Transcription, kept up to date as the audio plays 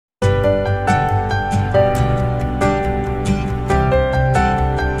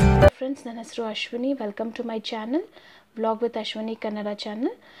Friends, ನನ್ನ ಹೆಸರು Ashwini. Welcome to my channel vlog with Ashwini Kannada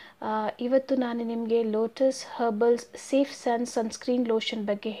channel. ಇವತ್ತು ನಾನು ನಿಮಗೆ lotus herbals safe sunscreen lotion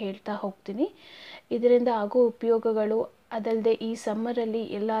ಬಗ್ಗೆ ಹೇಳ್ತಾ ಹೋಗ್ತೀನಿ. ಇದರಿಂದ ಆಗೋ ಉಪಯೋಗಗಳು, ಅದಲ್ಲದೆ ಈ ಸಮ್ಮರಲ್ಲಿ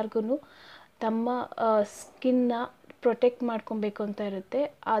ಎಲ್ಲರಿಗೂ ತಮ್ಮ ಸ್ಕಿನ್ನ ಪ್ರೊಟೆಕ್ಟ್ ಮಾಡ್ಕೊಬೇಕು ಅಂತ ಇರುತ್ತೆ.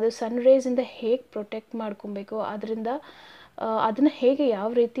 ಅದು ಸನ್ ರೇಸಿಂದ ಹೇಗೆ ಪ್ರೊಟೆಕ್ಟ್ ಮಾಡ್ಕೊಬೇಕು, ಅದನ್ನು ಹೇಗೆ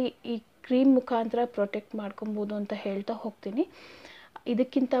ಯಾವ ರೀತಿ ಈ ಕ್ರೀಮ್ ಮುಖಾಂತರ ಪ್ರೊಟೆಕ್ಟ್ ಮಾಡ್ಕೊಬೋದು ಅಂತ ಹೇಳ್ತಾ ಹೋಗ್ತೀನಿ.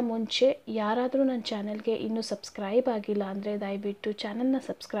 ಇದಕ್ಕಿಂತ ಮುಂಚೆ ಯಾರಾದರೂ ನನ್ನ ಚಾನಲ್ಗೆ ಇನ್ನೂ ಸಬ್ಸ್ಕ್ರೈಬ್ ಆಗಿಲ್ಲ ಅಂದರೆ ದಯವಿಟ್ಟು ಚಾನಲ್ನ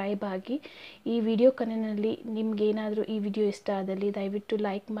ಸಬ್ಸ್ಕ್ರೈಬ್ ಆಗಿ. ಈ ವಿಡಿಯೋ ಕೊನೆಯಲ್ಲಿ ನಿಮಗೇನಾದರೂ ಈ ವಿಡಿಯೋ ಇಷ್ಟ ಆದಲ್ಲಿ ದಯವಿಟ್ಟು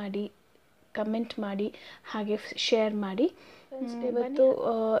ಲೈಕ್ ಮಾಡಿ, ಕಮೆಂಟ್ ಮಾಡಿ, ಹಾಗೆ ಶೇರ್ ಮಾಡಿ. ಇವತ್ತು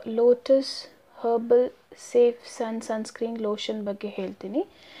lotus herbal safe sunscreen lotion ಬಗ್ಗೆ ಹೇಳ್ತೀನಿ.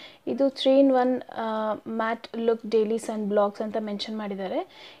 ಇದು 3-in-1 ಮ್ಯಾಟ್ ಲುಕ್ ಡೈಲಿ ಸನ್ ಬ್ಲಾಕ್ಸ್ ಅಂತ ಮೆನ್ಷನ್ ಮಾಡಿದ್ದಾರೆ.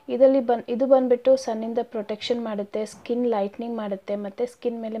 ಇದು ಬಂದುಬಿಟ್ಟು ಸನ್ನಿಂದ ಪ್ರೊಟೆಕ್ಷನ್ ಮಾಡುತ್ತೆ, ಸ್ಕಿನ್ ಲೈಟ್ನಿಂಗ್ ಮಾಡುತ್ತೆ, ಮತ್ತು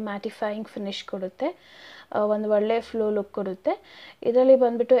ಸ್ಕಿನ್ ಮೇಲೆ ಮ್ಯಾಟಿಫೈಯಿಂಗ್ ಫಿನಿಶ್ ಕೊಡುತ್ತೆ, ಒಂದು ಒಳ್ಳೆ ಫ್ಲೋ ಲುಕ್ ಕೊಡುತ್ತೆ. ಇದರಲ್ಲಿ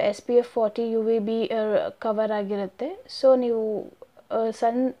ಬಂದುಬಿಟ್ಟು SPF 40 UVB ಕವರ್ ಆಗಿರುತ್ತೆ. ಸೊ ನೀವು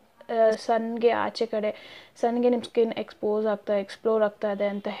ಸನ್ಗೆ ಆಚೆ ಕಡೆ ಸನ್ಗೆ ನಿಮ್ಮ ಸ್ಕಿನ್ ಎಕ್ಸ್ಪ್ಲೋರ್ ಆಗ್ತಾ ಇದೆ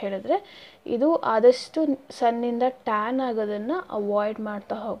ಅಂತ ಹೇಳಿದ್ರೆ ಇದು ಆದಷ್ಟು ಸನ್ನಿಂದ ಟ್ಯಾನ್ ಆಗೋದನ್ನು ಅವಾಯ್ಡ್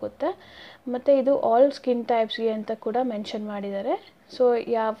ಮಾಡ್ತಾ ಹೋಗುತ್ತೆ. ಮತ್ತು ಇದು ಆಲ್ ಸ್ಕಿನ್ ಟೈಪ್ಸ್ಗೆ ಅಂತ ಕೂಡ ಮೆನ್ಷನ್ ಮಾಡಿದ್ದಾರೆ. ಸೊ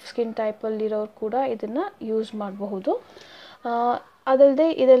ಯಾವ ಸ್ಕಿನ್ ಟೈಪಲ್ಲಿರೋರು ಕೂಡ ಇದನ್ನು ಯೂಸ್ ಮಾಡಬಹುದು. ಅದಲ್ಲದೆ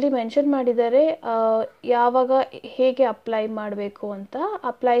ಇದರಲ್ಲಿ ಮೆನ್ಷನ್ ಮಾಡಿದ್ದಾರೆ ಯಾವಾಗ ಹೇಗೆ ಅಪ್ಲೈ ಮಾಡಬೇಕು ಅಂತ.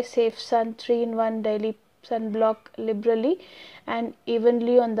 Apply safe sun 3-in-1 daily sunblock liberally and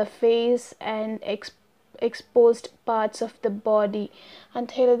evenly on the face and exposed parts of the body ಅಂತ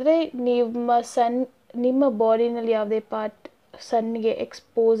ಹೇಳಿದ್ರೆ ನಿಮ್ಮ ಬಾಡಿನಲ್ಲಿ ಯಾವುದೇ ಪಾರ್ಟ್ ಸನ್ಗೆ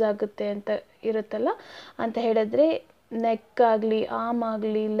ಎಕ್ಸ್ಪೋಸ್ ಆಗುತ್ತೆ ಅಂತ ಇರುತ್ತಲ್ಲ ಅಂತ ಹೇಳಿದ್ರೆ ನೆಕ್ ಆಗಲಿ, ಆರ್ಮ್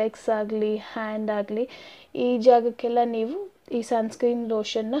ಆಗಲಿ, ಲೆಗ್ಸ್ ಆಗಲಿ, ಹ್ಯಾಂಡ್ ಆಗಲಿ, ಈ ಜಾಗಕ್ಕೆಲ್ಲ ನೀವು ಈ ಸನ್ಸ್ಕ್ರೀನ್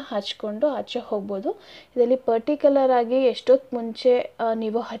ಲೋಷನ್ನ ಹಚ್ಕೊಂಡು ಆಚೆ ಹೋಗ್ಬೋದು. ಇದರಲ್ಲಿ ಪರ್ಟಿಕ್ಯುಲರ್ ಆಗಿ ಎಷ್ಟೊತ್ತು ಮುಂಚೆ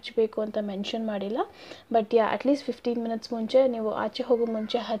ನೀವು ಹಚ್ಚಬೇಕು ಅಂತ ಮೆನ್ಷನ್ ಮಾಡಿಲ್ಲ. ಬಟ್ ಅಟ್ಲೀಸ್ಟ್ 15 ಮಿನಿಟ್ಸ್ ಮುಂಚೆ ನೀವು ಆಚೆ ಹೋಗೋ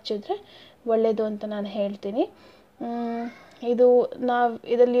ಮುಂಚೆ ಹಚ್ಚಿದ್ರೆ ಒಳ್ಳೆಯದು ಅಂತ ನಾನು ಹೇಳ್ತೀನಿ.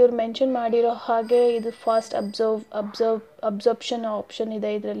 ಇದರಲ್ಲಿ ಇವ್ರು ಮೆನ್ಷನ್ ಮಾಡಿರೋ ಹಾಗೆ ಇದು ಫಾಸ್ಟ್ ಅಬ್ಸರ್ಪ್ಷನ್ ಆಪ್ಷನ್ ಇದೆ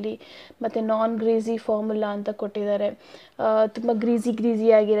ಇದರಲ್ಲಿ. ಮತ್ತು ನಾನ್ ಗ್ರೀಸಿ ಫಾರ್ಮುಲಾ ಅಂತ ಕೊಟ್ಟಿದ್ದಾರೆ. ತುಂಬ ಗ್ರೀಸಿ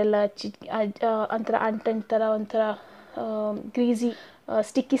ಆಗಿರಲ್ಲ, ಒಂಥರ ಅಂಟಂಟ್ ಥರ, ಒಂಥರ ಗ್ರೀಸಿ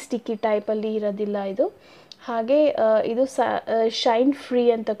ಸ್ಟಿಕ್ಕಿ ಟೈಪಲ್ಲಿ ಇರೋದಿಲ್ಲ ಇದು. ಹಾಗೆ ಇದು ಶೈನ್ ಫ್ರೀ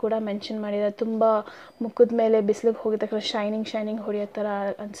ಅಂತ ಕೂಡ ಮೆನ್ಷನ್ ಮಾಡಿದ್ದಾರೆ. ತುಂಬ ಮುಖದ ಮೇಲೆ ಬಿಸಿಲಿಗೆ ಹೋಗಿದ ತಕ್ಷಣ ಶೈನಿಂಗ್ ಹೊಡೆಯೋ ಥರ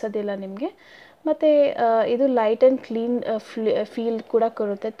ಅನಿಸೋದಿಲ್ಲ ನಿಮಗೆ. ಮತ್ತು ಇದು ಲೈಟ್ ಆ್ಯಂಡ್ ಕ್ಲೀನ್ ಫೀಲ್ ಕೂಡ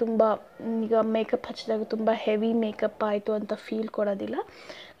ಕೊಡುತ್ತೆ. ತುಂಬ ಈಗ ಮೇಕಪ್ ಹಚ್ಚಿದಾಗ ತುಂಬ ಹೆವಿ ಮೇಕಪ್ ಆಯಿತು ಅಂತ ಫೀಲ್ ಕೊಡೋದಿಲ್ಲ.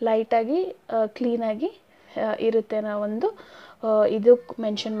 ಲೈಟಾಗಿ ಕ್ಲೀನಾಗಿ ಇರುತ್ತೆ ಅನ್ನೋ ಒಂದು ಇದು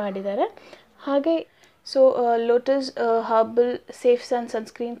ಮೆನ್ಷನ್ ಮಾಡಿದ್ದಾರೆ. ಹಾಗೆ lotus herbal safe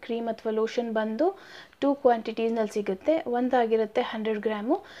sunscreen cream ಅಥವಾ ಲೋಷನ್ ಬಂದು 2 ಕ್ವಾಂಟಿಟೀಸ್ನಲ್ಲಿ ಸಿಗುತ್ತೆ. ಒಂದಾಗಿರುತ್ತೆ 100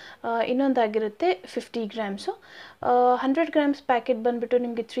 ಗ್ರಾಮು, ಇನ್ನೊಂದಾಗಿರುತ್ತೆ 50 ಗ್ರಾಮ್ಸು. 100 ಗ್ರಾಮ್ಸ್ ಪ್ಯಾಕೆಟ್ ಬಂದುಬಿಟ್ಟು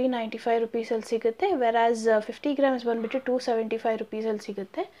ನಿಮಗೆ 395 ರುಪೀಸಲ್ಲಿ ಸಿಗುತ್ತೆ. ವೆರಾಸ್ 50 ಗ್ರಾಮ್ಸ್ ಬಂದುಬಿಟ್ಟು 275 ರುಪೀಸಲ್ಲಿ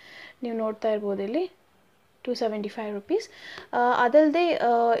ಸಿಗುತ್ತೆ. ನೀವು ನೋಡ್ತಾ ಇರ್ಬೋದು ಇಲ್ಲಿ 275 ರುಪೀಸ್. ಅದಲ್ಲದೆ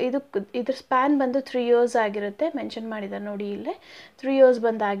ಇದ್ರ ಸ್ಪ್ಯಾನ್ ಬಂದು 3 years ಆಗಿರುತ್ತೆ. ಮೆನ್ಷನ್ ಮಾಡಿದ್ದಾರೆ ನೋಡಿ ಇಲ್ಲೇ 3 years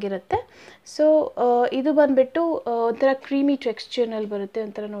ಬಂದಾಗಿರುತ್ತೆ. ಸೊ ಇದು ಬಂದುಬಿಟ್ಟು ಒಂಥರ ಕ್ರೀಮಿ ಟೆಕ್ಸ್ಚರ್ನಲ್ಲಿ ಬರುತ್ತೆ.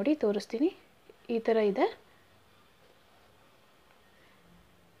 ಒಂಥರ ನೋಡಿ ತೋರಿಸ್ತೀನಿ, ಈ ಥರ ಇದೆ,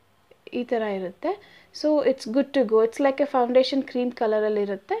 ಈ ಥರ ಇರುತ್ತೆ. So it's good to go. It's like A foundation cream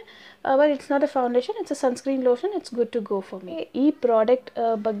ಕಲರಲ್ಲಿರುತ್ತೆ. But it's not A foundation, it's a sunscreen lotion. It's good to go for me. ಈ ಪ್ರಾಡಕ್ಟ್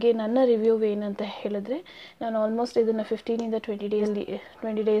ಬಗ್ಗೆ ನನ್ನ ರಿವ್ಯೂ ಏನಂತ ಹೇಳಿದ್ರೆ, ನಾನು ಆಲ್ಮೋಸ್ಟ್ ಇದನ್ನು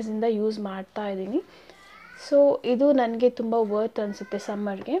 15-20 ಡೇಸಿಂದ ಯೂಸ್ ಮಾಡ್ತಾ ಇದ್ದೀನಿ. ಸೊ ಇದು ನನಗೆ ತುಂಬ ವರ್ತ್ ಅನಿಸುತ್ತೆ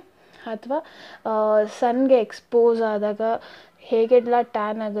ಸಮ್ಮರ್ಗೆ. ಅಥವಾ ಸನ್ಗೆ ಎಕ್ಸ್ಪೋಸ್ ಆದಾಗ ಹೇಗೆಲ್ಲ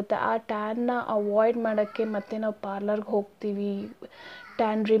ಟ್ಯಾನ್ ಆಗುತ್ತೆ, ಆ ಟ್ಯಾನ್ನ ಅವಾಯ್ಡ್ ಮಾಡೋಕ್ಕೆ ಮತ್ತೆ ನಾವು ಪಾರ್ಲರ್ಗೆ ಹೋಗ್ತೀವಿ,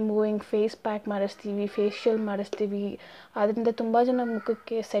 ಟ್ಯಾನ್ ರಿಮೂವಿಂಗ್ ಫೇಸ್ ಪ್ಯಾಕ್ ಮಾಡಿಸ್ತೀವಿ, ಫೇಶಿಯಲ್ ಮಾಡಿಸ್ತೀವಿ. ಅದರಿಂದ ತುಂಬ ಜನ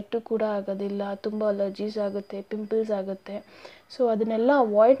ಮುಖಕ್ಕೆ ಸೆಟ್ಟು ಕೂಡ ಆಗೋದಿಲ್ಲ, ತುಂಬ ಅಲರ್ಜೀಸ್ ಆಗುತ್ತೆ, ಪಿಂಪಲ್ಸ್ ಆಗುತ್ತೆ. ಸೊ ಅದನ್ನೆಲ್ಲ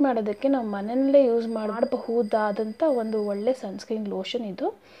ಅವಾಯ್ಡ್ ಮಾಡೋದಕ್ಕೆ ನಾವು ಮನೆಯಲ್ಲೇ ಯೂಸ್ ಮಾಡಬಹುದಾದಂಥ ಒಂದು ಒಳ್ಳೆ ಸನ್ಸ್ಕ್ರೀನ್ ಲೋಷನ್ ಇದು.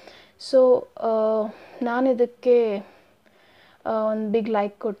 ಸೊ ನಾನು ಇದಕ್ಕೆ ಒಂದು ಬಿಗ್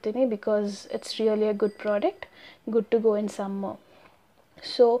ಲೈಕ್ ಕೊಡ್ತೀನಿ, because it's really a good product, good to go in summer.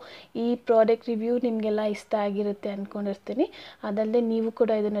 So ಈ ಪ್ರಾಡಕ್ಟ್ ರಿವ್ಯೂ ನಿಮಗೆಲ್ಲ ಇಷ್ಟ ಆಗಿರುತ್ತೆ ಅಂದ್ಕೊಂಡಿರ್ತೀನಿ. ಅದಲ್ಲದೆ ನೀವು ಕೂಡ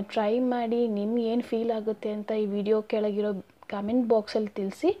ಇದನ್ನು ಟ್ರೈ ಮಾಡಿ ನಿಮ್ಗೆ ಏನು ಫೀಲ್ ಆಗುತ್ತೆ ಅಂತ ಈ ವಿಡಿಯೋ ಕೆಳಗಿರೋ ಕಮೆಂಟ್ ಬಾಕ್ಸಲ್ಲಿ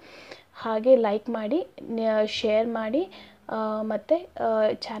ತಿಳಿಸಿ. ಹಾಗೆ ಲೈಕ್ ಮಾಡಿ, ಶೇರ್ ಮಾಡಿ, ಮತ್ತು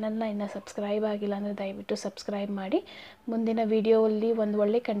ಚಾನಲ್ನ ಇನ್ನೂ ಸಬ್ಸ್ಕ್ರೈಬ್ ಆಗಿಲ್ಲ ಅಂದರೆ ದಯವಿಟ್ಟು ಸಬ್ಸ್ಕ್ರೈಬ್ ಮಾಡಿ. ಮುಂದಿನ ವಿಡಿಯೋಲ್ಲಿ ಒಂದು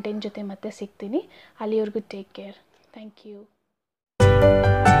ಒಳ್ಳೆ ಕಂಟೆಂಟ್ ಜೊತೆ ಮತ್ತೆ ಸಿಗ್ತೀನಿ. ಅಲ್ಲಿವರೆಗೂ ಟೇಕ್ ಕೇರ್. Thank you.